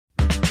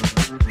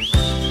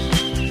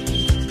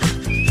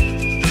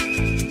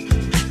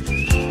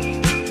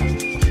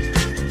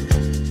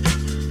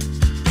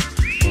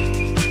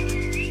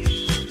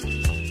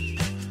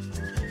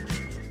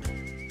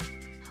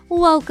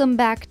Welcome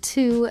back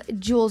to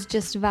Jules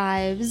Just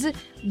Vibes,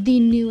 the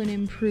new and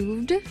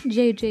improved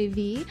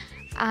JJV.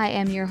 I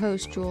am your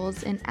host,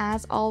 Jules, and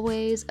as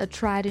always, a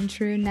tried and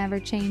true, never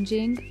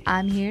changing,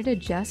 I'm here to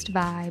just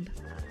vibe.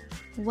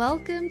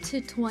 Welcome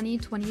to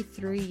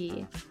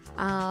 2023.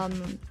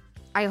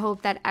 I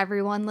hope that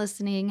everyone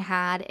listening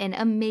had an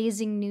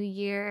amazing new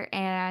year,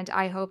 and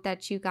I hope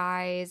that you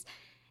guys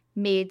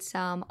made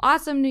some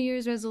awesome New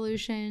Year's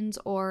resolutions,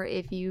 or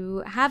if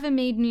you haven't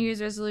made New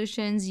Year's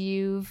resolutions,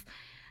 you've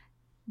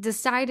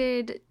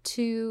decided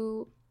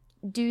to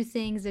do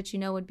things that you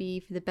know would be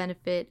for the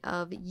benefit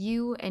of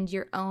you and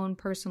your own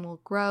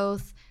personal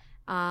growth.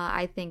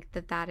 I think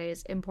that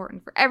is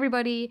important for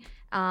everybody.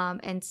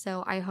 And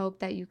so I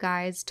hope that you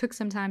guys took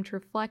some time to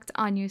reflect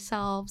on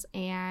yourselves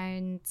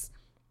and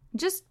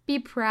just be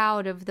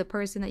proud of the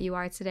person that you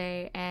are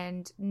today,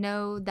 and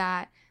know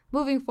that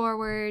moving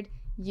forward,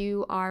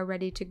 you are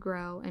ready to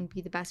grow and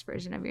be the best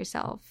version of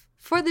yourself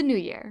for the new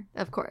year,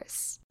 of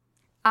course.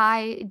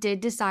 I did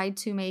decide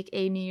to make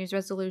a New Year's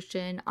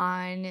resolution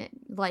on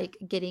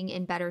getting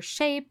in better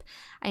shape.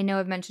 I know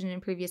I've mentioned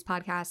in previous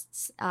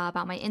podcasts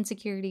about my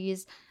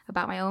insecurities,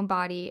 about my own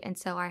body. And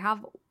so I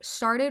have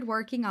started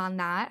working on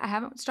that. I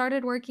haven't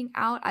started working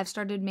out. I've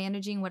started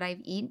managing what I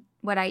eat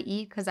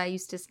because I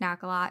used to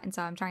snack a lot. And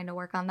so I'm trying to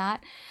work on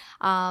that.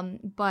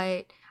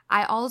 But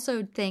I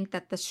also think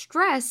that the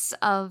stress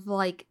of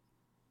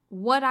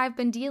what I've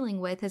been dealing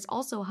with has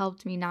also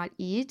helped me not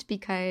eat,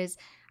 because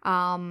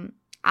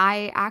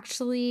I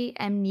actually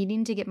am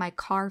needing to get my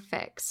car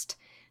fixed.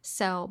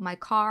 So my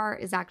car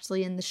is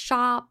actually in the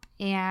shop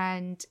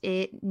and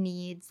it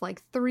needs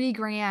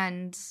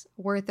 $3,000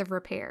 worth of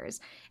repairs.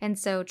 And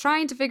so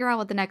trying to figure out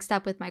what the next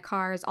step with my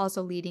car is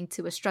also leading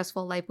to a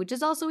stressful life, which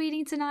is also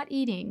leading to not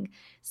eating.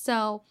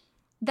 So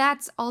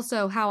that's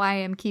also how I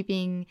am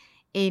keeping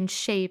in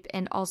shape,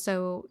 and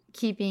also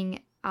keeping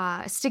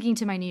sticking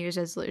to my New Year's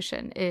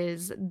resolution,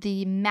 is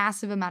the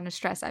massive amount of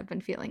stress I've been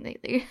feeling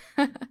lately.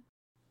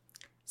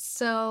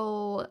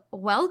 So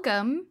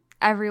welcome,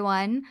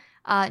 everyone,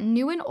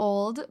 new and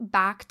old,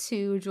 back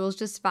to Jules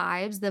Just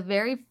Vibes, the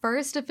very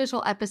first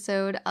official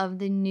episode of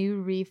the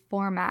new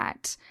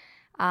reformat.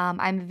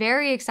 I'm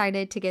very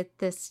excited to get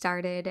this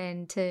started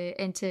and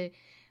to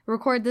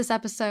record this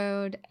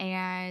episode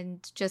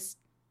and just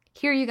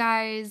hear you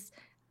guys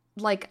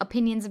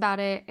opinions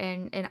about it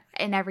and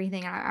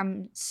everything.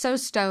 I'm so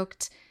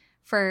stoked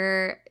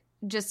for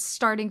just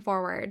starting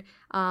forward.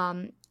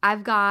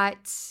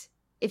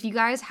 If you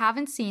guys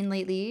haven't seen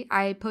lately,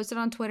 I posted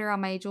on Twitter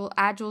on my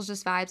at Jules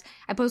Just Vibes.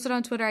 I posted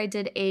on Twitter, I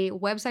did a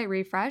website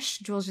refresh,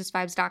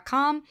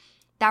 julesjustvibes.com.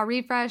 That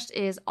refresh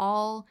is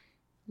all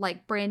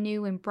brand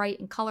new and bright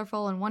and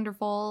colorful and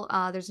wonderful.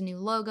 There's a new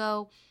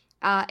logo.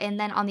 And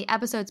then on the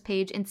episodes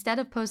page, instead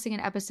of posting an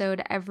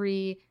episode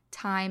every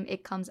time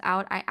it comes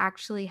out, I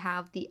actually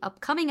have the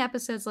upcoming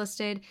episodes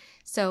listed.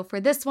 So for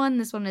this one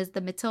is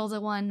the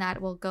Matilda one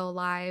that will go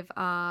live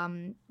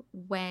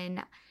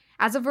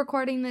as of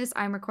recording this.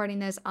 I'm recording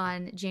this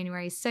on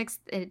January 6th,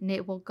 and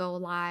it will go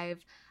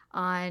live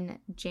on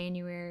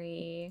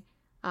January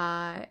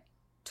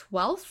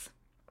 12th,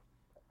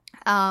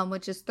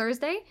 which is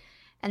Thursday.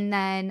 And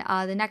then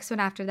the next one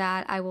after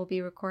that I will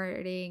be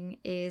recording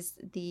is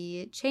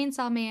the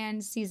Chainsaw Man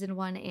Season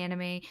 1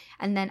 anime.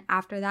 And then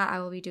after that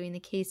I will be doing the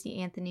Casey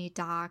Anthony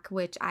doc,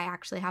 which I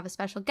actually have a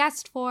special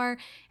guest for.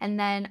 And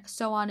then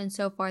so on and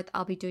so forth.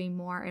 I'll be doing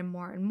more and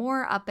more and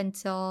more up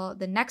until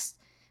the next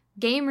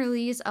game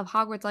release of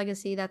Hogwarts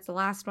Legacy. That's the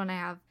last one I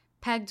have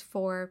pegged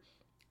for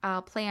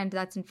planned.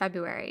 That's in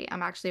February.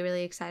 I'm actually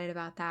really excited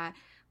about that.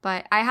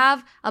 But I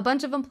have a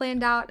bunch of them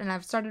planned out, and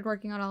I've started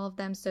working on all of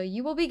them. So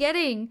you will be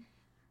getting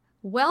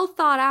well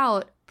thought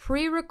out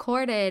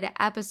pre-recorded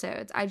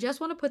episodes. I just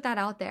want to put that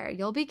out there.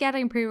 You'll be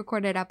getting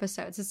pre-recorded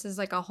episodes. This is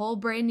a whole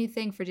brand new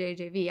thing for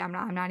JJV.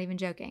 I'm not even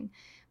joking.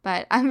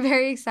 But I'm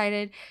very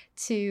excited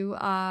to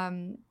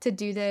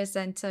do this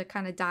and to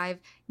kind of dive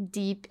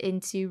deep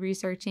into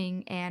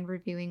researching and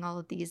reviewing all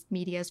of these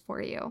medias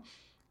for you.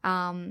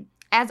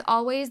 As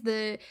always,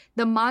 the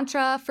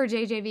mantra for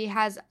JJV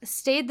has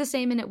stayed the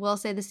same, and it will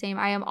stay the same.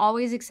 I am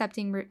always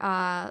accepting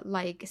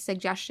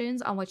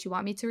suggestions on what you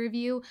want me to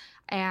review,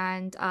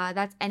 and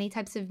that's any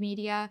types of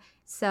media.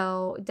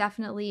 So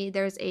definitely,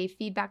 there's a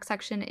feedback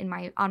section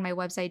on my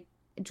website,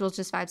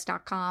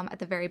 julesjustvibes.com. At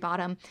the very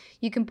bottom,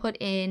 you can put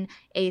in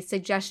a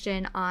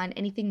suggestion on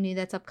anything new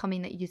that's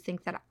upcoming that you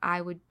think that I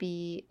would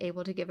be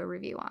able to give a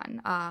review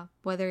on,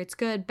 whether it's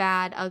good,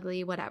 bad,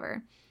 ugly,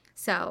 whatever.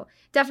 So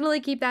definitely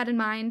keep that in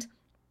mind.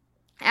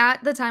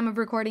 At the time of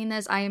recording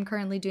this, I am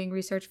currently doing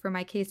research for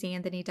my Casey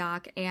Anthony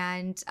doc,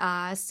 and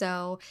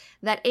so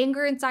that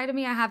anger inside of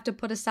me I have to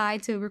put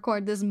aside to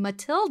record this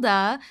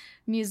Matilda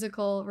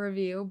musical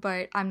review,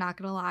 but I'm not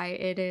gonna lie,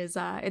 it's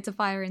a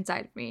fire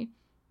inside of me.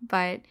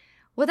 But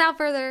without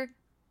further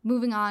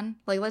moving on,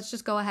 let's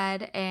just go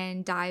ahead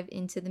and dive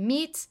into the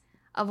meat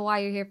of why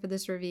you're here for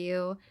this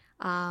review,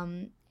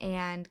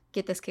 and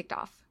get this kicked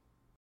off.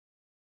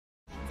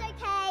 It's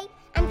okay,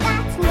 and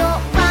that's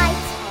not right.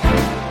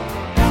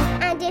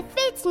 And if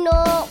it's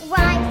not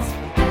right,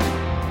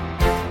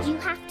 you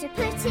have to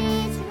put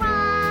it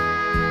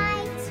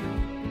right.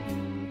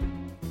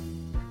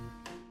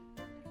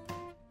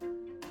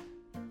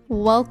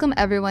 Welcome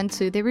everyone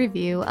to the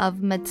review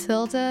of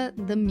Matilda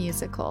the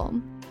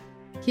Musical.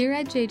 Here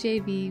at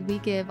JJV, we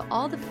give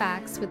all the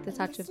facts with a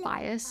touch of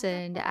bias,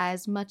 and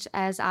as much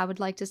as I would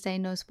like to say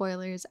no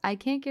spoilers, I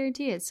can't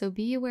guarantee it, so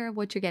be aware of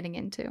what you're getting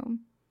into.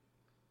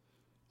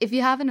 If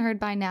you haven't heard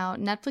by now,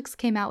 Netflix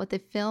came out with a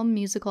film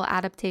musical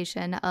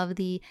adaptation of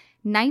the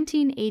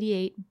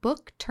 1988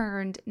 book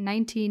turned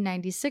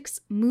 1996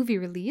 movie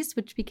release,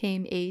 which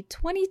became a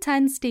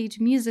 2010 stage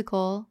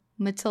musical,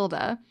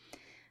 Matilda.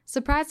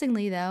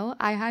 Surprisingly, though,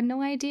 I had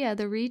no idea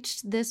the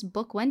reach this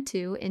book went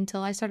to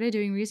until I started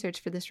doing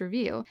research for this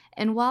review.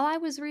 And while I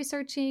was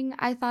researching,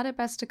 I thought it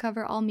best to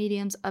cover all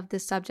mediums of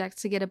this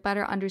subject to get a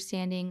better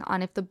understanding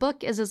on if the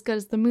book is as good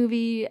as the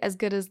movie, as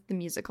good as the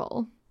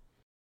musical.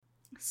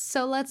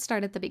 So let's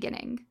start at the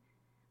beginning.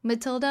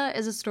 Matilda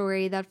is a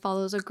story that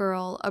follows a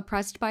girl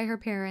oppressed by her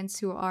parents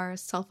who are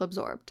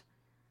self-absorbed.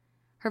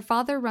 Her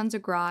father runs a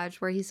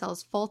garage where he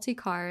sells faulty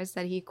cars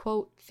that he,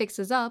 quote,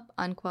 fixes up,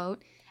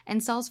 unquote,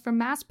 and sells for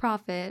mass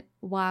profit,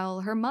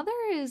 while her mother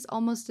is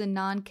almost a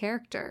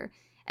non-character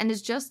and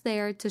is just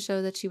there to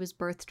show that she was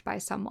birthed by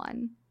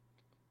someone.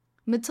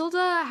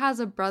 Matilda has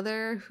a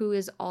brother who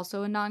is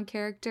also a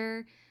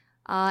non-character,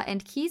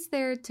 and he's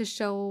there to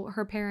show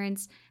her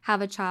parents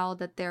have a child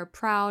that they're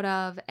proud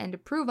of and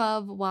approve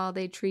of while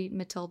they treat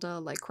Matilda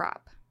like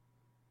crap.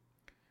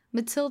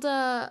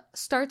 Matilda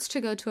starts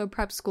to go to a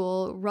prep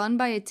school run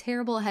by a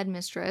terrible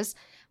headmistress,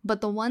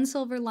 but the one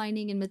silver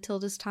lining in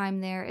Matilda's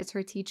time there is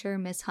her teacher,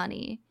 Miss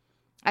Honey.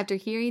 After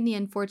hearing the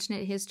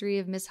unfortunate history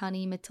of Miss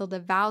Honey, Matilda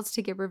vows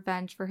to get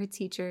revenge for her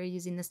teacher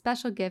using the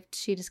special gift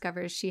she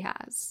discovers she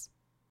has.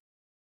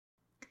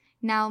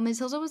 Now,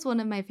 Matilda was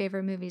one of my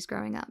favorite movies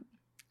growing up.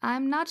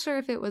 I'm not sure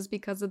if it was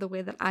because of the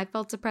way that I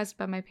felt suppressed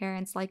by my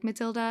parents like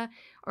Matilda,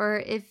 or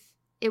if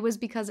it was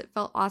because it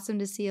felt awesome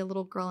to see a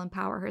little girl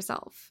empower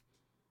herself.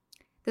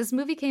 This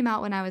movie came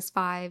out when I was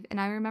 5, and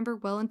I remember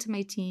well into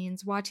my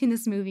teens watching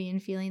this movie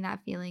and feeling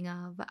that feeling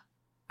of,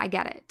 I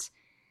get it.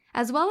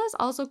 As well as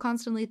also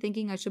constantly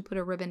thinking I should put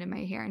a ribbon in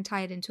my hair and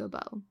tie it into a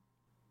bow.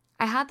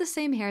 I had the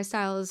same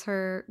hairstyle as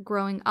her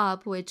growing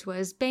up, which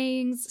was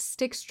bangs,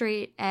 stick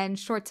straight, and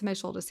short to my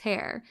shoulders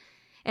hair.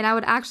 And I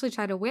would actually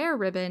try to wear a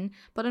ribbon,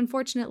 but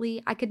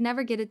unfortunately, I could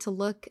never get it to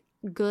look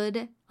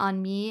good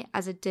on me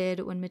as it did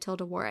when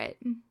Matilda wore it.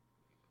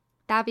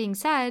 That being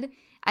said,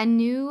 I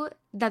knew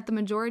that the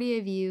majority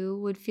of you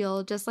would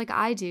feel just like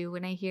I do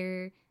when I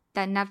hear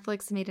that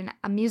Netflix made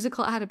a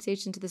musical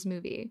adaptation to this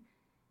movie.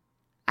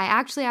 I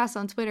actually asked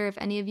on Twitter if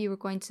any of you were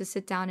going to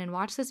sit down and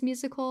watch this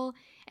musical,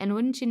 and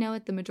wouldn't you know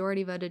it, the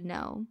majority voted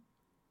no.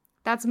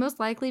 That's most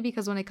likely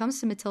because when it comes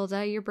to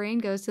Matilda, your brain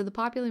goes to the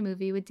popular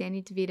movie with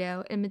Danny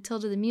DeVito, and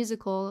Matilda the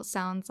musical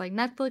sounds like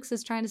Netflix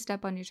is trying to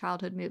step on your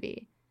childhood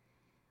movie.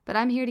 But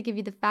I'm here to give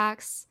you the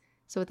facts,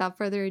 so without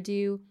further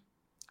ado,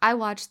 I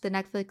watched the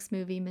Netflix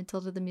movie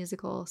Matilda the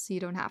Musical, so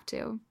you don't have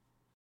to.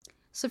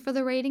 So for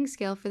the rating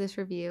scale for this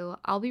review,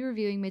 I'll be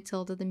reviewing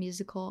Matilda the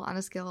Musical on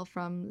a scale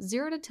from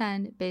 0 to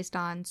 10 based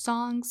on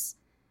songs,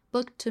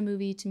 book to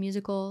movie to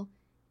musical,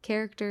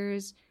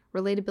 characters,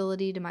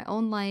 relatability to my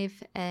own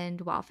life,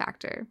 and wow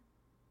factor.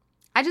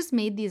 I just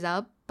made these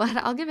up, but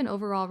I'll give an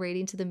overall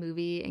rating to the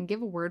movie and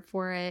give a word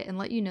for it and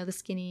let you know the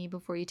skinny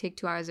before you take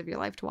 2 hours of your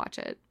life to watch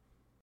it.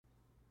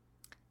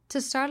 To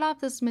start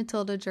off this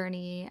Matilda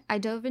journey, I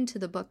dove into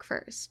the book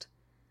first.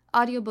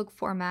 Audiobook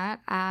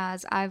format,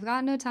 as I've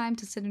got no time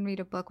to sit and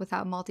read a book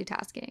without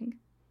multitasking.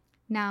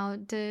 Now,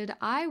 did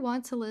I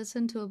want to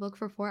listen to a book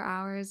for 4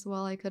 hours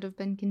while I could have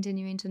been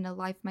continuing to no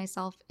life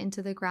myself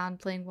into the ground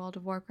playing World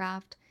of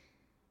Warcraft?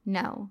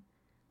 No,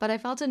 but I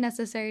felt it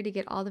necessary to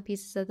get all the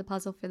pieces of the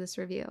puzzle for this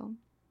review.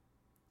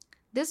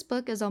 This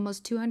book is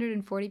almost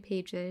 240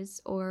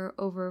 pages, or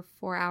over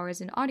 4 hours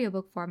in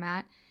audiobook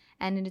format,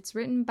 and it's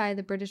written by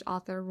the British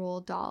author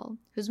Roald Dahl,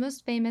 who's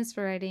most famous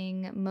for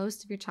writing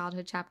most of your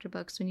childhood chapter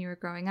books when you were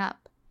growing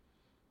up.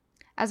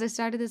 As I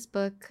started this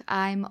book,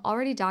 I'm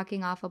already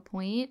docking off a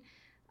point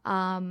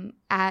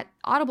at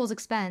Audible's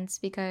expense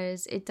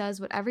because it does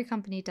what every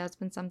company does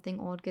when something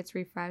old gets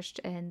refreshed,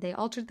 and they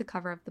altered the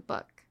cover of the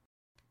book.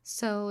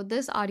 So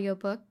this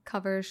audiobook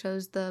cover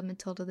shows the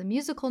Matilda the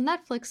Musical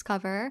Netflix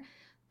cover,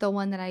 the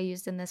one that I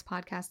used in this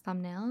podcast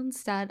thumbnail,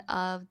 instead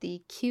of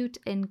the cute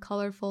and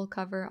colorful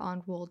cover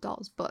on Roald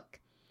Dahl's book.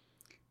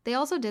 They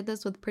also did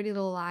this with Pretty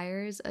Little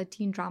Liars, a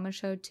teen drama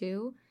show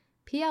too.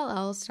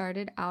 PLL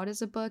started out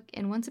as a book,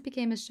 and once it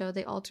became a show,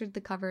 they altered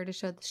the cover to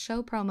show the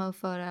show promo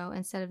photo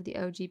instead of the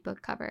OG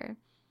book cover.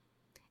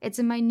 It's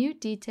a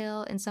minute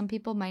detail, and some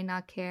people might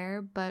not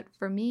care, but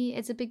for me,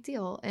 it's a big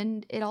deal,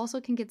 and it also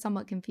can get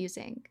somewhat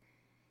confusing.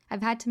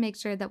 I've had to make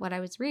sure that what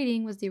I was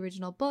reading was the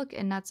original book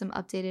and not some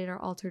updated or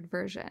altered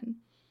version.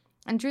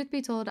 And truth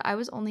be told, I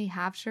was only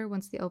half sure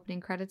once the opening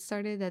credits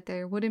started that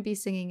there wouldn't be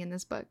singing in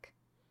this book.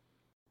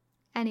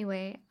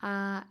 Anyway,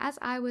 as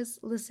I was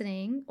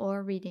listening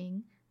or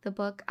reading the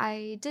book,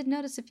 I did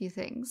notice a few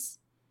things.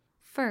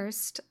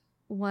 First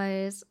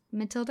was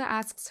Matilda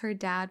asks her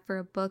dad for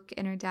a book,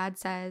 and her dad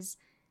says,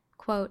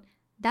 quote,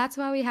 "That's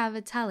why we have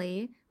a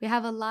telly. We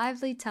have a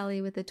lively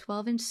telly with a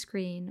 12-inch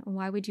screen.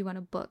 Why would you want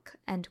a book?"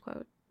 End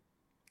quote.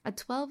 A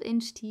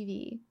 12-inch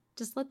TV.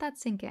 Just let that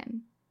sink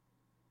in.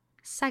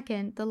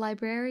 Second, the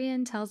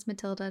librarian tells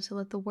Matilda to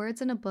let the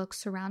words in a book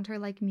surround her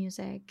like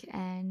music,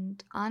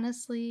 and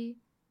honestly,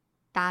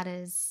 that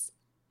is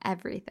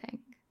everything.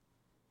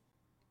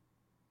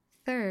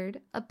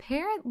 Third,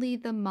 apparently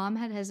the mom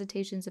had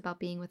hesitations about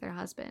being with her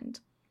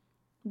husband.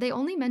 They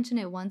only mention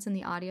it once in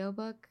the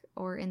audiobook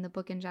or in the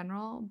book in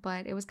general,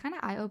 but it was kind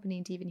of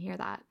eye-opening to even hear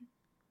that.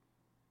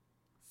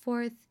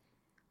 Fourth,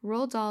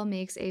 Roald Dahl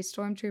makes a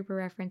stormtrooper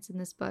reference in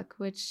this book,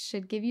 which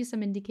should give you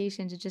some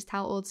indication to just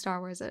how old Star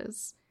Wars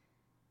is.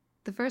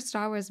 The first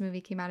Star Wars movie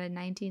came out in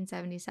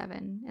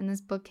 1977, and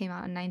this book came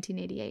out in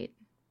 1988.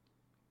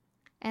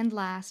 And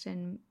last,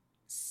 and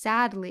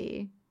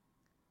sadly,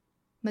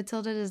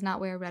 Matilda does not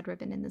wear a red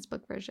ribbon in this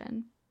book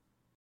version.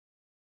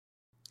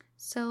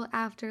 So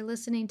after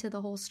listening to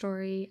the whole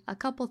story, a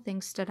couple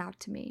things stood out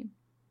to me.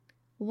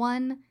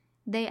 One,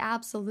 they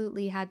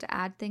absolutely had to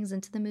add things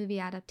into the movie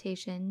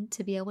adaptation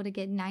to be able to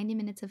get 90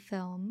 minutes of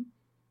film.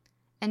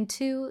 And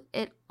two,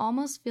 it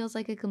almost feels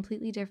like a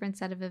completely different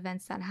set of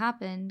events that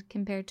happened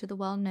compared to the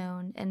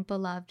well-known and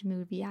beloved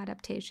movie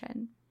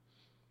adaptation.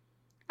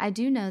 I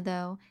do know,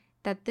 though,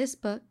 that this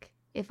book,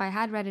 if I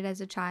had read it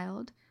as a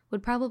child,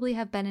 would probably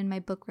have been in my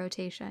book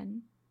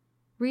rotation.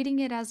 Reading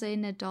it as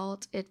an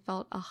adult, it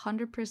felt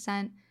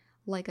 100%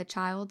 like a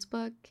child's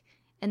book,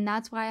 and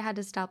that's why I had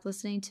to stop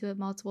listening to it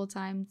multiple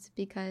times,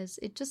 because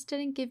it just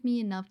didn't give me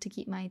enough to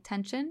keep my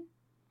attention.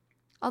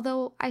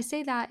 Although I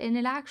say that, and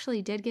it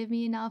actually did give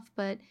me enough,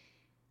 but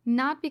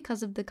not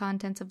because of the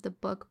contents of the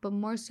book, but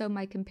more so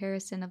my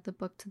comparison of the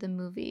book to the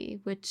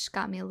movie, which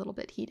got me a little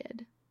bit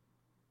heated.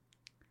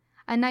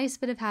 A nice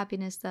bit of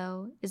happiness,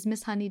 though, is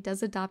Miss Honey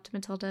does adopt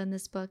Matilda in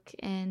this book,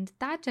 and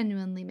that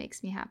genuinely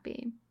makes me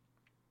happy.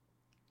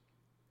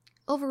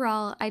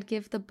 Overall, I'd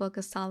give the book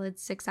a solid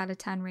 6 out of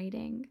 10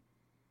 rating.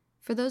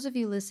 For those of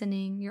you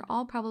listening, you're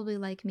all probably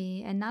like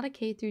me and not a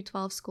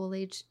K-12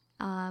 school-age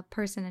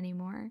person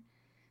anymore.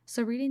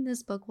 So reading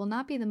this book will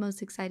not be the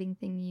most exciting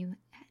thing you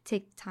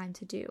take time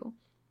to do.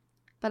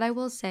 But I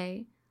will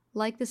say,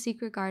 like The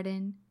Secret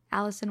Garden,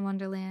 Alice in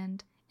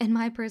Wonderland, and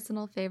my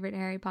personal favorite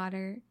Harry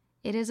Potter,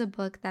 it is a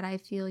book that I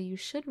feel you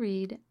should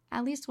read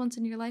at least once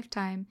in your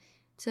lifetime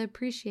to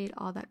appreciate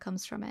all that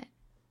comes from it.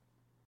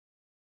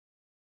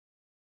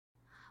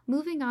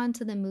 Moving on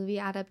to the movie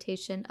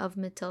adaptation of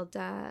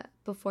Matilda,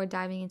 before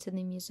diving into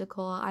the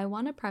musical, I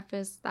want to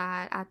preface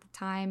that at the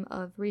time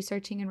of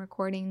researching and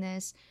recording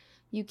this,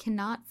 you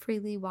cannot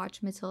freely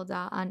watch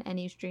Matilda on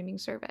any streaming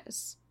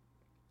service.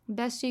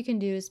 Best you can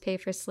do is pay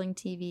for Sling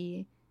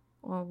TV,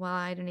 or well,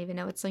 I don't even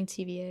know what Sling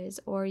TV is,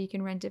 or you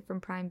can rent it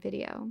from Prime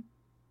Video,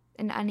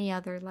 and any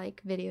other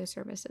like video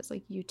services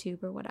like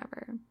YouTube or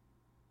whatever.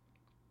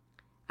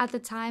 At the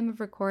time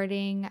of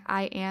recording,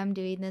 I am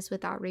doing this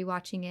without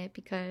rewatching it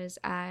because,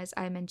 as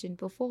I mentioned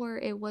before,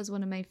 it was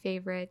one of my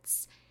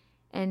favorites,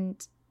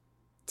 and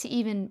to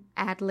even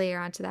add layer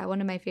onto that,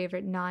 one of my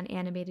favorite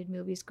non-animated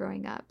movies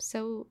growing up,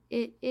 so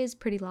it is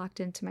pretty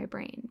locked into my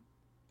brain.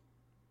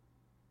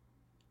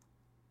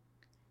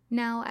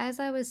 Now, as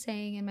I was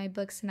saying in my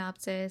book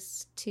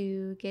synopsis,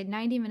 to get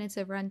 90 minutes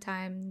of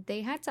runtime,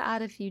 they had to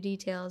add a few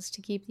details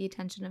to keep the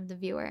attention of the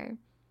viewer.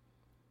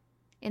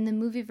 In the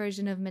movie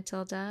version of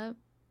Matilda,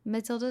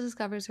 Matilda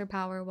discovers her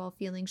power while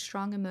feeling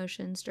strong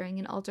emotions during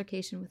an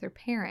altercation with her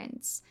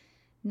parents,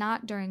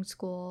 not during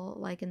school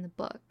like in the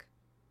book.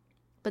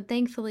 But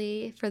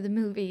thankfully for the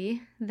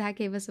movie, that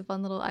gave us a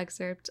fun little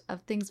excerpt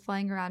of things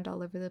flying around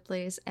all over the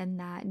place and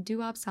that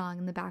doo-wop song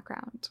in the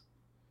background.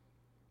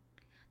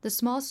 The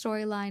small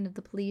storyline of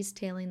the police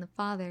tailing the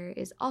father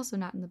is also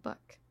not in the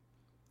book.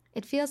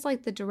 It feels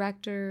like the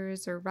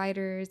directors or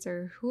writers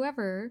or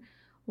whoever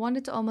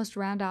wanted to almost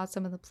round out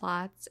some of the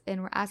plots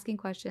and were asking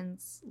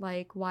questions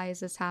like, why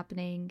is this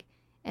happening,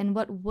 and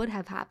what would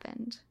have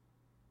happened?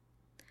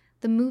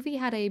 The movie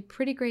had a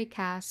pretty great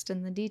cast,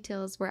 and the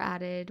details were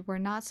added were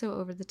not so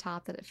over the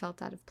top that it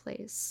felt out of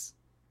place.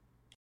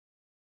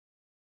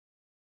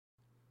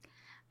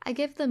 I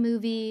give the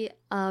movie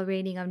a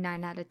rating of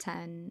 9 out of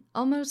 10,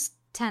 almost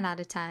 10 out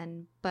of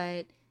 10,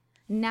 but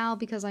now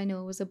because I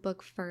know it was a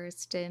book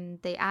first and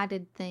they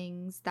added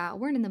things that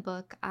weren't in the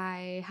book,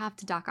 I have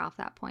to dock off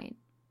that point.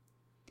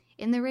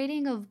 In the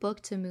rating of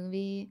book to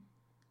movie,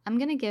 I'm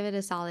going to give it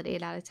a solid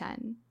 8 out of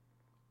 10.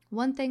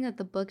 One thing that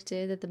the book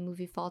did that the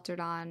movie faltered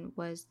on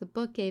was the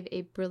book gave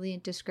a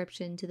brilliant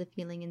description to the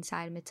feeling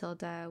inside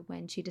Matilda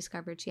when she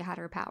discovered she had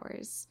her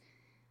powers.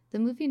 The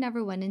movie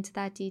never went into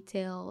that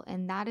detail,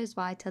 and that is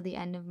why till the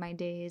end of my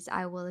days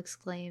I will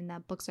exclaim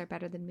that books are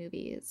better than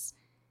movies.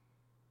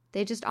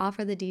 They just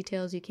offer the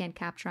details you can't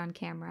capture on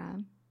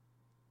camera.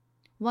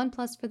 One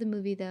plus for the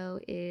movie, though,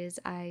 is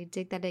I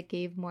dig that it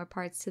gave more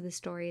parts to the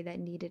story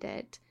that needed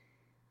it.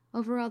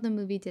 Overall, the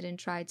movie didn't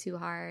try too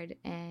hard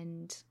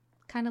and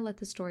kind of let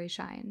the story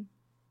shine.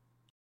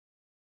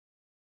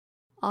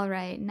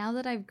 Alright, now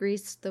that I've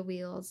greased the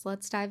wheels,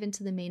 let's dive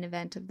into the main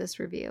event of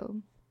this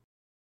review.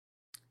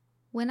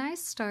 When I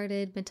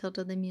started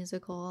Matilda the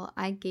musical,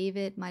 I gave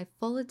it my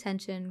full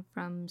attention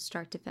from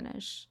start to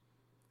finish.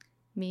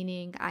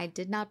 Meaning I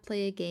did not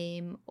play a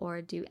game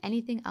or do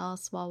anything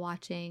else while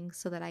watching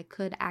so that I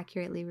could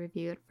accurately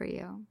review it for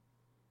you.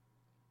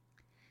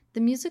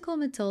 The musical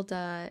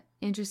Matilda,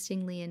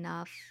 interestingly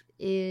enough,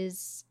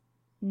 is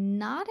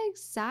not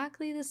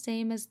exactly the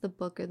same as the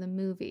book or the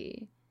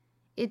movie.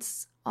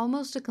 It's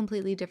almost a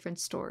completely different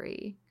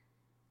story.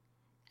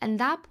 And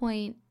that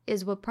point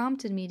is what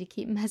prompted me to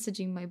keep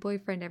messaging my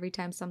boyfriend every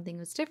time something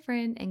was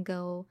different and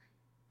go,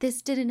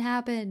 "This didn't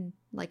happen,"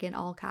 like in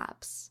all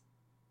caps.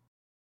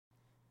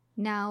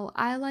 Now,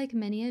 I, like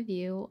many of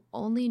you,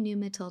 only knew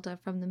Matilda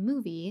from the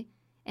movie,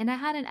 and I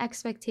had an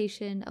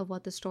expectation of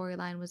what the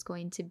storyline was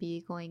going to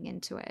be going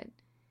into it.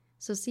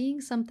 So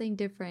seeing something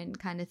different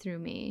kind of threw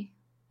me,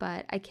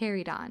 but I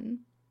carried on.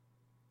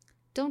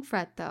 Don't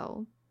fret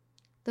though.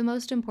 The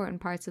most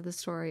important parts of the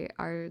story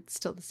are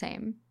still the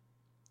same.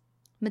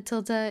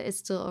 Matilda is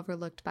still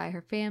overlooked by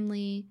her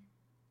family,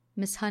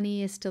 Miss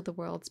Honey is still the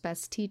world's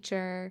best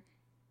teacher,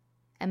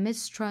 and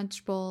Miss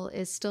Trunchbull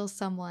is still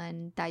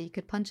someone that you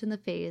could punch in the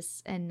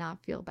face and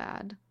not feel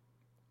bad.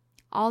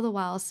 All the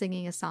while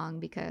singing a song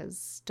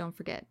because, don't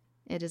forget,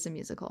 it is a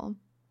musical.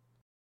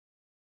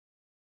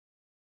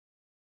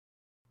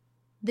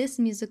 This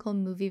musical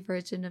movie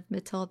version of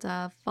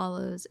Matilda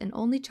follows an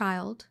only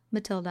child,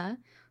 Matilda,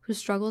 who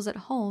struggles at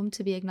home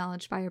to be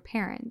acknowledged by her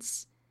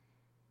parents.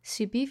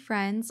 She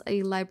befriends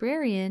a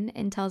librarian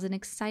and tells an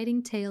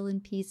exciting tale in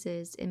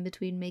pieces in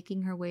between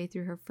making her way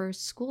through her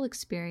first school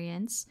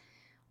experience,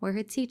 where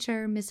her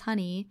teacher, Miss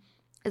Honey,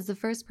 is the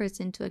first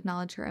person to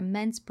acknowledge her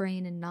immense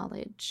brain and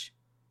knowledge.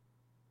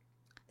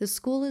 The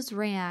school is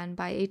ran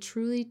by a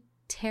truly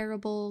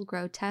terrible,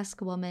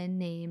 grotesque woman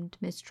named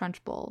Miss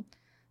Trunchbull,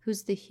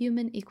 who's the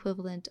human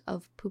equivalent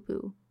of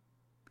Poo-Poo,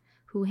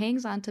 who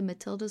hangs on to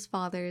Matilda's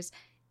father's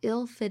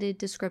ill-fitted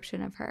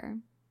description of her.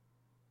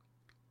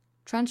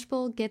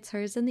 Trunchbull gets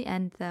hers in the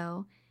end,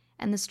 though,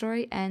 and the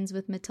story ends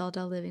with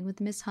Matilda living with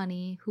Miss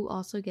Honey, who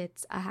also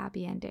gets a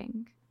happy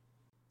ending.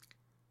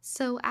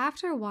 So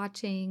after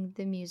watching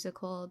the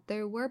musical,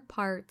 there were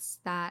parts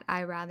that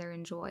I rather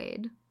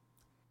enjoyed.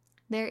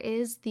 There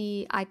is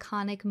the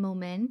iconic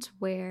moment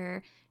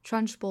where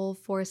Trunchbull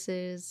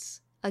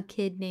forces a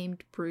kid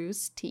named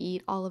Bruce to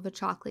eat all of a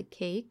chocolate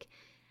cake,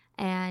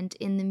 and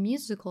in the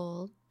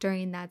musical,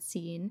 during that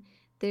scene,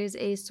 there's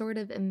a sort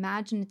of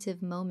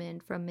imaginative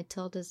moment from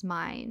Matilda's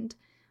mind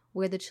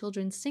where the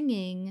children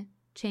singing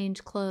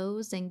change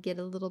clothes and get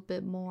a little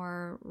bit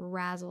more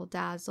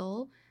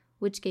razzle-dazzle,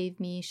 which gave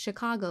me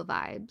Chicago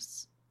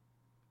vibes.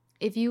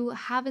 If you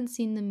haven't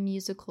seen the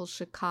musical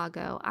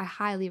Chicago, I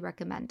highly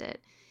recommend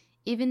it.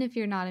 Even if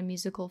you're not a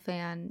musical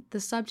fan, the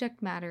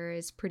subject matter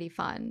is pretty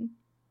fun.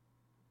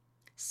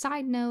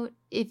 Side note,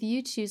 if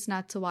you choose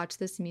not to watch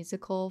this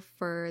musical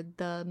for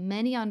the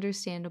many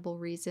understandable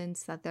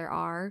reasons that there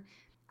are,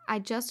 I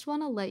just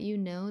want to let you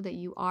know that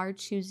you are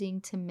choosing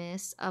to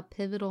miss a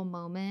pivotal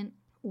moment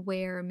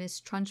where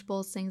Miss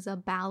Trunchbull sings a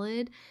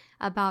ballad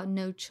about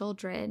no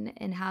children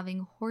and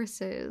having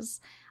horses,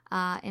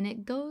 and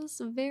it goes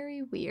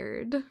very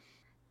weird.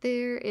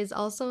 There is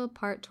also a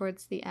part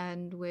towards the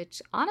end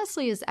which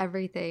honestly is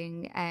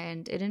everything,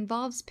 and it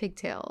involves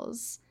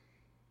pigtails.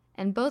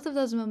 And both of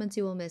those moments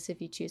you will miss if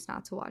you choose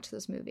not to watch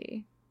this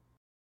movie.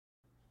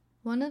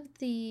 One of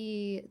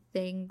the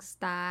things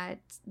that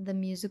the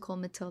musical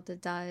Matilda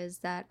does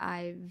that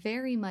I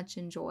very much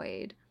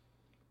enjoyed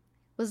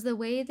was the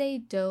way they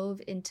dove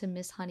into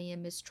Miss Honey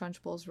and Miss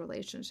Trunchbull's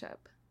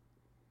relationship.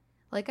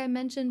 Like I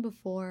mentioned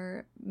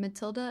before,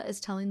 Matilda is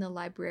telling the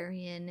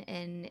librarian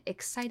an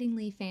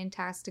excitingly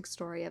fantastic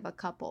story of a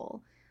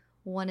couple.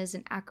 One is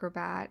an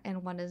acrobat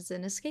and one is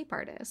an escape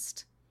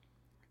artist.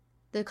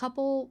 The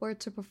couple were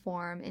to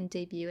perform and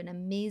debut an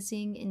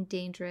amazing and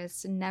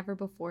dangerous,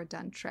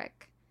 never-before-done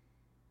trick.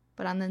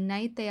 But on the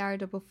night they are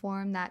to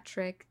perform that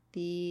trick,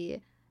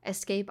 the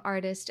escape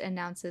artist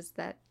announces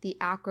that the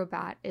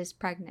acrobat is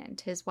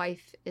pregnant, his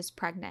wife is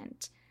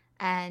pregnant,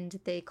 and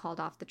they called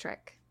off the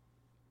trick.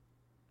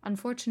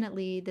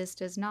 Unfortunately, this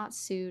does not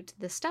suit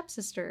the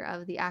stepsister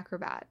of the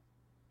acrobat,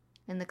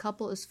 and the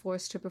couple is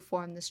forced to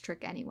perform this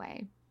trick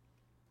anyway.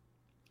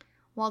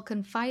 While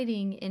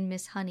confiding in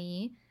Miss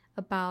Honey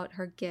about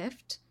her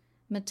gift,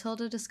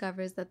 Matilda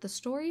discovers that the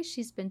story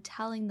she's been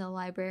telling the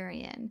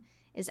librarian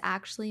is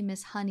actually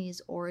Miss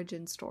Honey's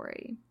origin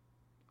story.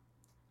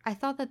 I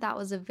thought that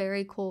was a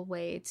very cool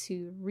way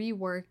to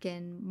rework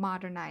and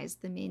modernize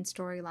the main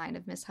storyline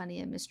of Miss Honey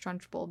and Miss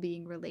Trunchbull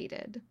being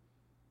related.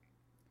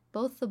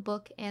 Both the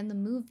book and the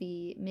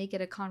movie make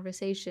it a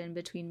conversation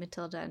between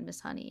Matilda and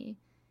Miss Honey,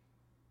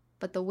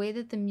 but the way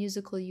that the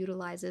musical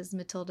utilizes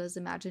Matilda's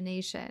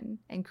imagination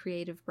and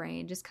creative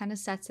brain just kind of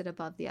sets it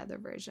above the other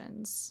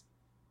versions.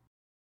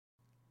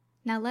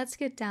 Now let's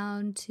get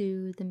down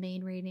to the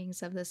main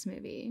ratings of this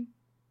movie.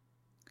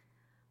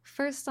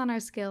 First on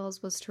our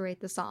scales was to rate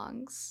the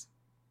songs.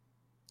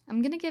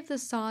 I'm going to give the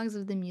songs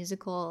of the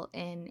musical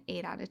an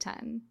 8 out of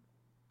 10.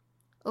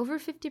 Over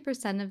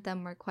 50% of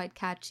them were quite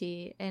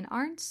catchy and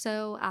aren't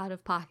so out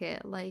of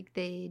pocket like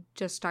they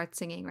just start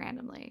singing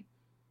randomly.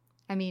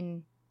 I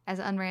mean, as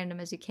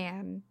unrandom as you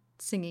can,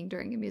 singing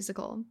during a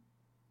musical.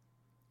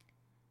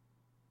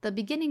 The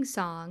beginning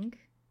song,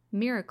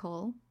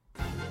 Miracle,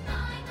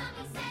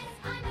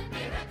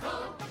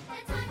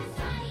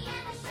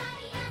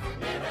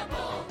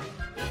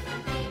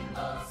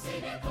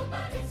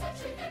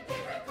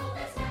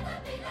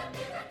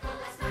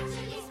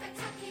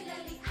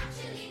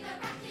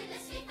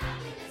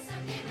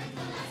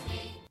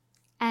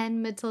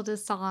 and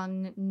Matilda's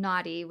song,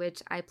 Naughty,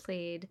 which I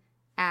played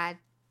at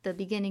the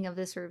beginning of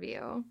this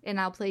review, and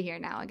I'll play here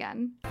now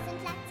again.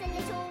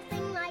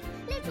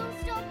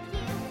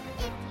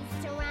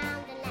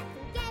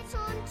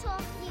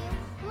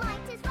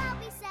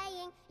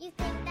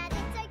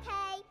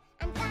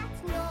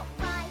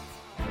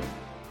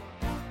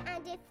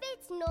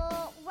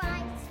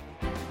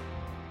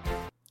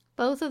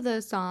 Both of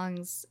those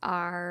songs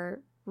are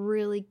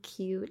really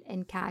cute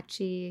and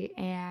catchy,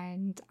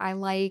 and I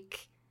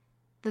like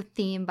the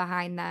theme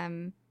behind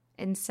them.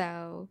 And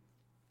so,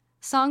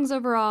 songs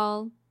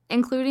overall,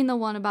 including the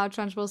one about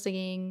Trunchbull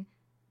singing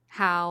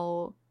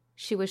how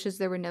she wishes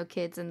there were no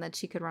kids and that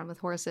she could run with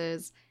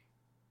horses,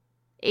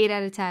 8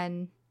 out of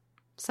 10,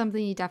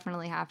 something you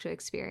definitely have to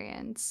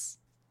experience.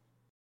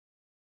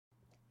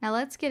 Now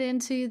let's get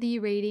into the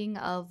rating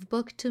of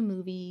book to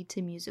movie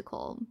to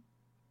musical.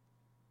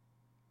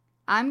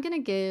 I'm going to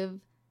give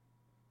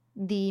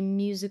the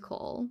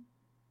musical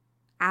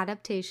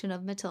adaptation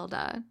of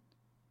Matilda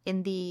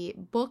in the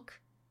book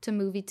to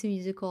movie to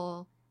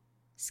musical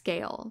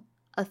scale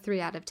a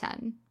 3 out of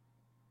 10.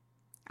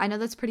 I know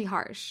that's pretty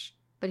harsh,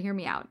 but hear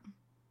me out.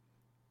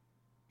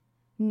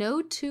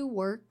 No two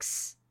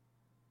works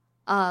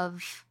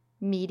of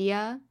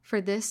media for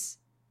this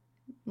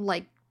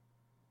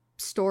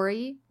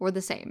story were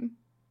the same.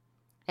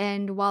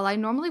 And while I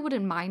normally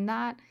wouldn't mind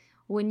that,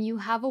 when you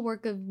have a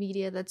work of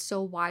media that's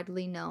so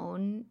widely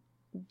known,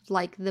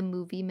 like the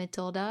movie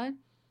Matilda,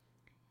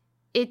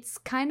 it's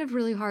kind of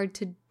really hard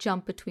to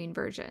jump between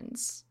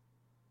versions.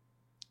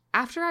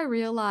 After I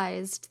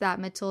realized that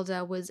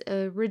Matilda was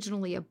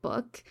originally a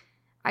book,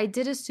 I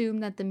did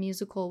assume that the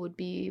musical would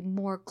be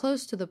more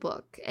close to the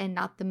book and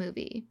not the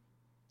movie.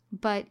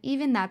 But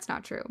even that's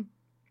not true.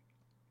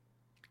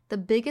 The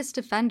biggest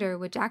offender,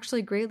 which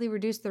actually greatly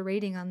reduced the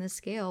rating on this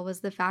scale, was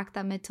the fact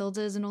that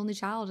Matilda is an only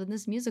child in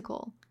this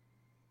musical.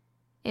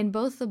 In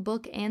both the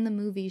book and the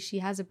movie, she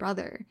has a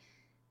brother.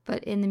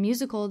 But in the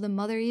musical, the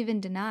mother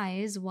even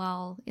denies,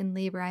 while in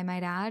labor I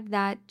might add,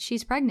 that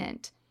she's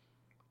pregnant.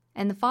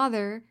 And the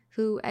father,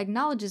 who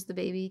acknowledges the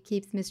baby,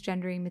 keeps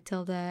misgendering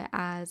Matilda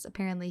as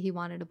apparently he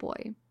wanted a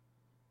boy.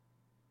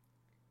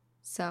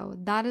 So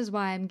that is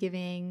why I'm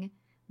giving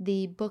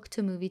the book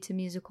to movie to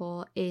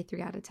musical a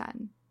 3 out of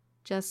 10.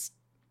 Just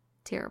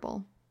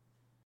terrible.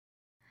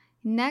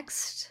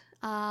 Next,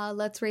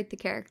 let's rate the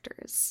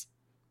characters.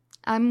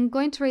 I'm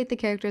going to rate the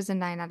characters a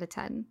 9 out of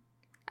 10.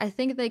 I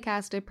think they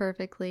cast it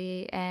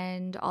perfectly,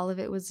 and all of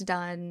it was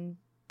done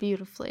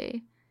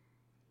beautifully.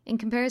 In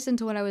comparison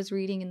to what I was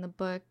reading in the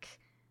book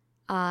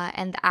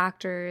and the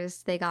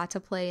actors they got to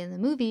play in the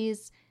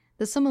movies,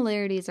 the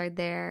similarities are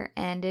there,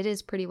 and it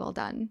is pretty well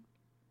done.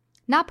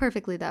 Not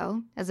perfectly,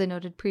 though, as I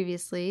noted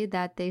previously,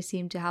 that they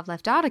seem to have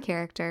left out a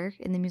character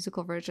in the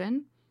musical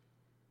version.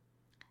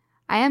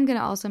 I am going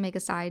to also make a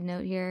side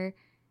note here.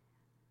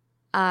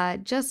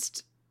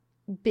 Just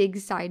big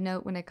side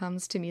note when it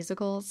comes to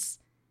musicals.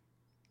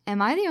 Am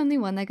I the only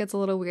one that gets a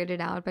little weirded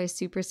out by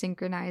super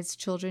synchronized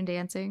children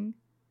dancing?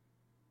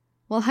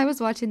 While I was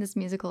watching this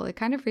musical, it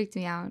kind of freaked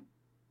me out.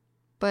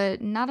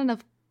 But not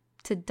enough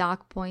to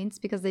dock points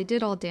because they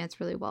did all dance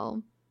really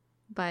well.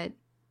 But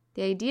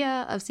the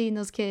idea of seeing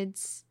those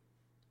kids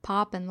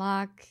pop and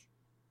lock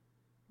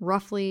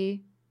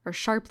roughly or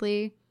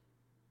sharply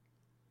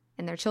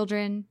and their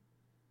children,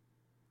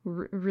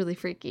 really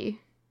freaky.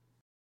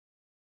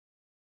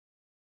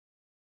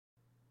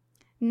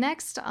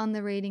 Next on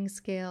the rating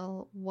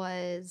scale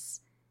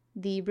was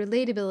the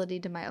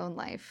relatability to my own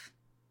life.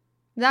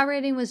 That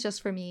rating was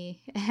just for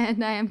me,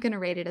 and I am going to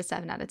rate it a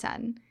 7 out of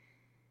 10.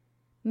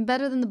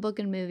 Better than the book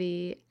and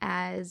movie,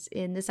 as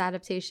in this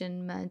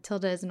adaptation,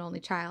 Matilda is an only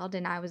child,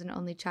 and I was an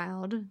only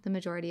child the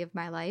majority of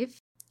my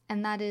life.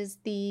 And that is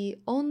the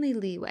only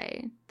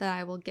leeway that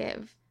I will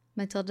give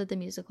Matilda the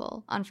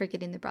musical on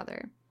forgetting the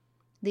brother.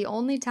 The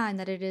only time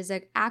that it is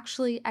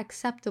actually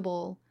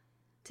acceptable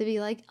to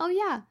be like, oh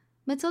yeah,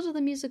 Matilda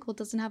the musical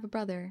doesn't have a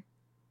brother,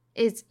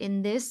 is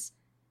in this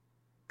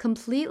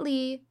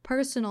completely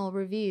personal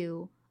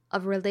review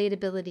of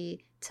relatability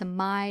to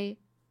my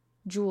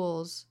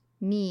Jules,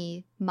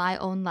 me, my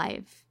own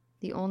life,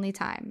 the only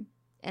time.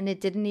 And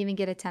it didn't even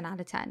get a 10 out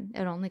of 10.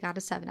 It only got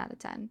a 7 out of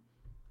 10.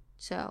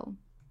 So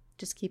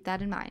just keep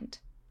that in mind.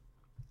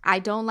 I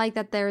don't like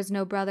that there is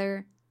no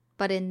brother,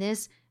 but in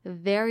this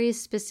very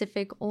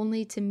specific,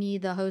 only to me,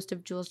 the host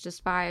of Jules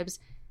Just Vibes,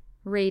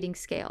 rating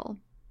scale,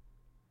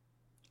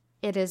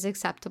 it is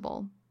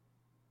acceptable.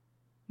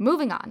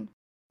 Moving on.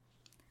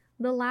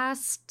 The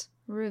last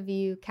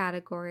review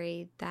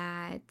category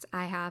that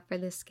I have for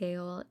this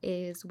scale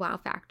is wow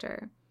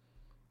factor.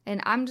 And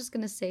I'm just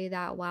going to say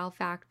that wow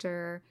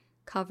factor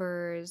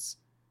covers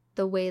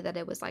the way that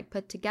it was like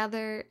put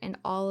together and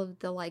all of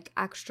the like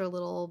extra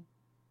little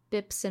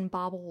bips and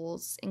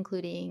bobbles,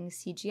 including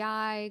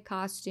CGI,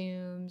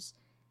 costumes,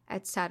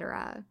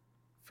 etc.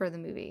 for the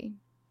movie.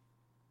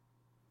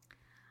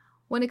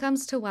 When it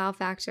comes to wow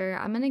factor,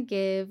 I'm going to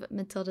give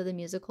Matilda the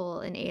Musical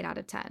an 8 out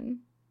of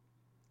 10.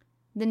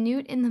 The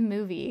newt in the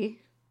movie,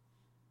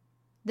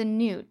 I'm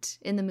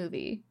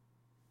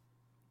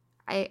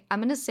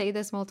going to say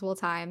this multiple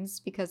times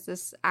because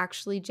this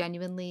actually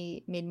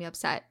genuinely made me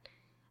upset.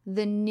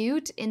 The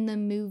newt in the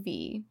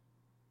movie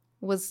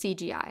was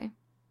CGI.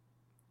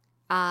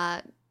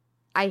 I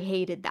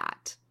hated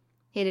that.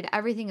 Hated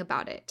everything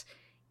about it.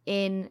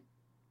 In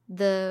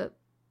the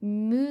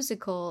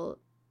musical,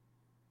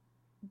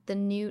 the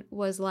newt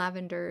was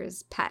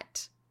Lavender's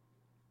pet.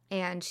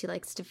 And she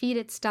likes to feed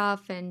it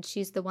stuff, and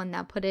she's the one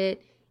that put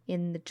it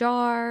in the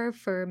jar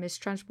for Miss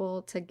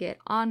Trunchbull to get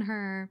on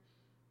her.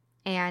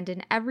 And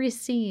in every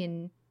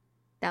scene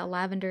that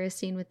Lavender is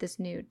seen with this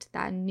newt,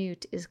 that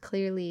newt is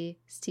clearly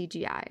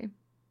CGI.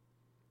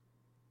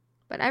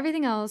 But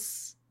everything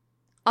else,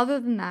 other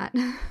than that,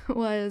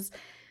 was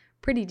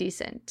pretty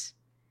decent.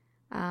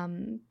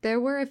 There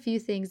were a few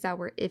things that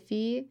were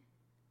iffy,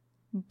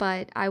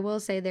 but I will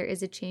say there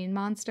is a chain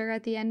monster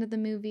at the end of the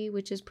movie,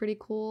 which is pretty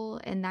cool,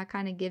 and that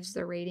kind of gives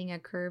the rating a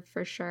curve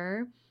for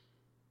sure.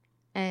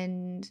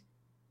 And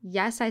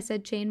yes, I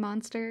said chain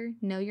monster.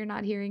 No, you're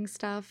not hearing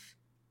stuff.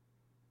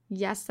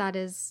 Yes, that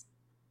is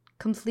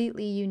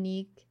completely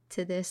unique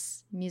to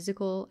this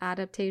musical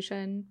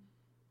adaptation,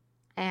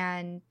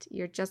 and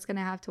you're just going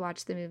to have to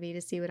watch the movie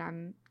to see what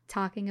I'm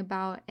talking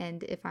about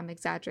and if I'm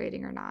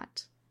exaggerating or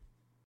not.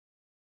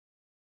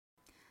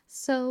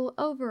 So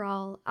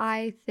overall,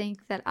 I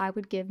think that I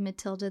would give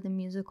Matilda the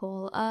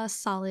Musical a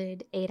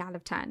solid 8 out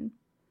of 10.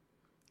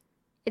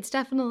 It's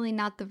definitely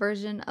not the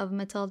version of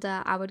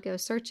Matilda I would go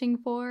searching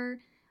for,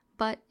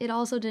 but it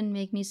also didn't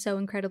make me so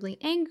incredibly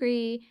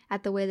angry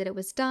at the way that it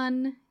was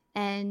done,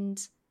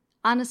 and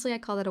honestly, I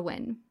call that a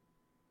win.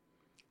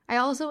 I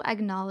also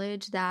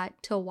acknowledge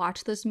that to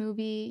watch this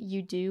movie,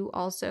 you do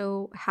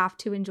also have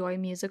to enjoy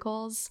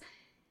musicals.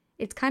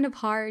 It's kind of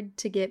hard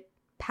to get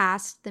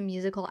past the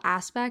musical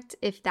aspect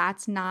if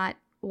that's not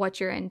what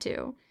you're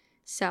into.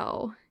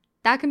 So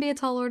that can be a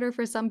tall order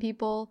for some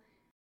people.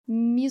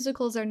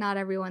 Musicals are not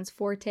everyone's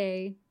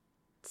forte.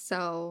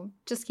 So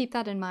just keep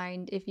that in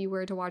mind. If you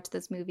were to watch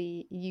this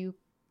movie, you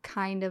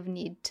kind of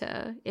need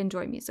to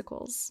enjoy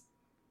musicals.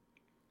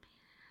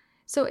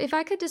 So if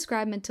I could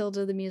describe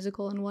Matilda the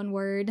Musical in one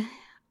word,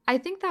 I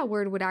think that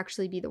word would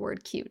actually be the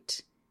word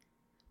cute.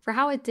 For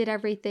how it did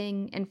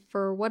everything and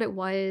for what it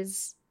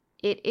was,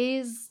 it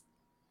is,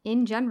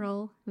 in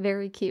general,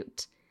 very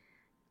cute.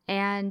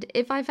 And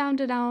if I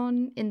found it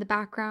on in the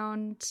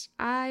background,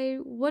 I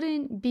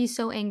wouldn't be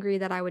so angry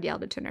that I would yell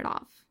to turn it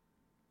off.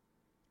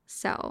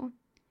 So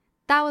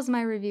that was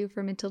my review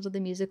for Matilda the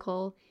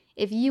Musical.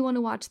 If you want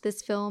to watch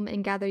this film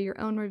and gather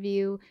your own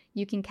review,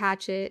 you can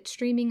catch it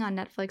streaming on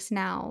Netflix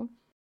now.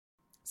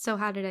 So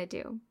how did I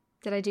do?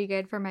 Did I do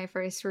good for my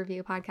first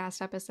review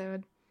podcast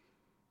episode?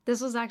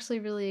 This was actually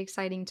really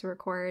exciting to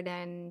record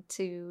and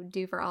to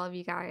do for all of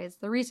you guys.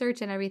 The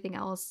research and everything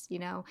else,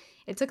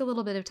 it took a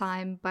little bit of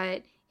time,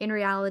 but in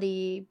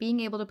reality, being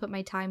able to put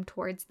my time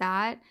towards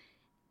that,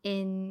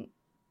 it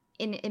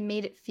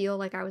made it feel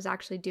like I was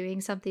actually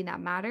doing something that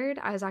mattered.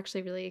 I was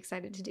actually really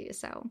excited to do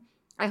so.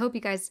 I hope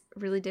you guys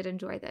really did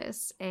enjoy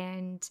this,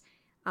 and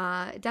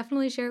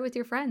definitely share it with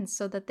your friends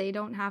so that they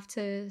don't have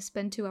to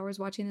spend 2 hours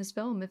watching this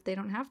film if they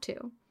don't have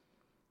to.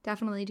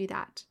 Definitely do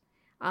that.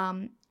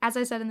 As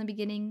I said in the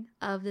beginning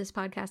of this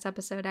podcast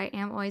episode, I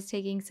am always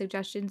taking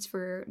suggestions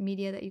for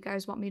media that you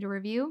guys want me to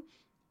review.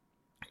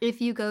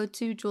 If you go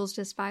to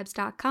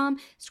julesjustvibes.com,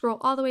 scroll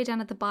all the way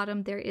down at the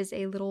bottom, there is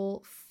a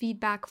little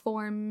feedback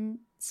form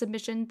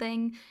submission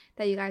thing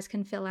that you guys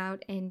can fill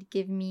out and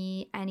give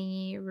me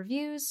any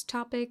reviews,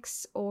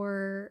 topics,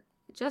 or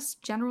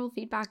just general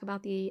feedback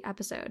about the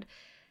episode.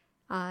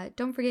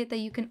 Don't forget that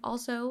you can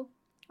also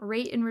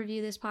rate and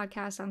review this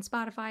podcast on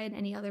Spotify and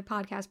any other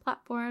podcast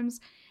platforms,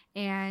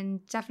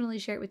 and definitely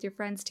share it with your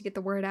friends to get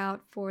the word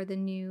out for the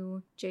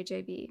new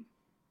JJV.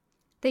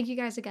 Thank you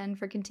guys again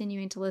for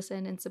continuing to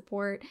listen and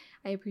support.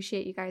 I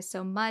appreciate you guys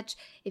so much.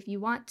 If you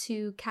want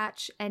to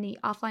catch any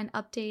offline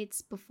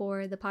updates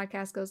before the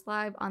podcast goes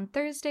live on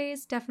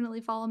Thursdays,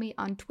 definitely follow me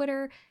on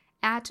Twitter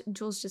at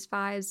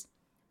JulesJustVibes.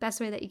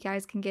 Best way that you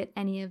guys can get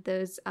any of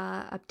those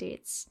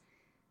updates.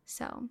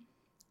 So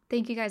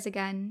thank you guys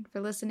again for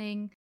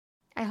listening.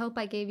 I hope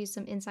I gave you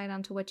some insight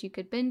onto what you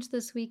could binge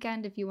this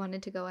weekend if you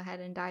wanted to go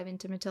ahead and dive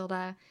into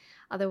Matilda.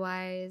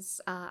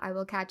 Otherwise, I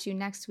will catch you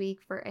next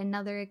week for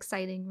another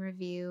exciting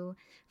review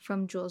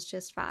from Jules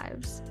Just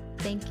Vibes.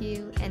 Thank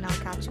you, and I'll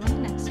catch you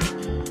on the next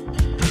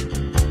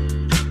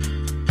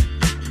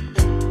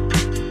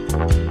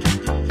one.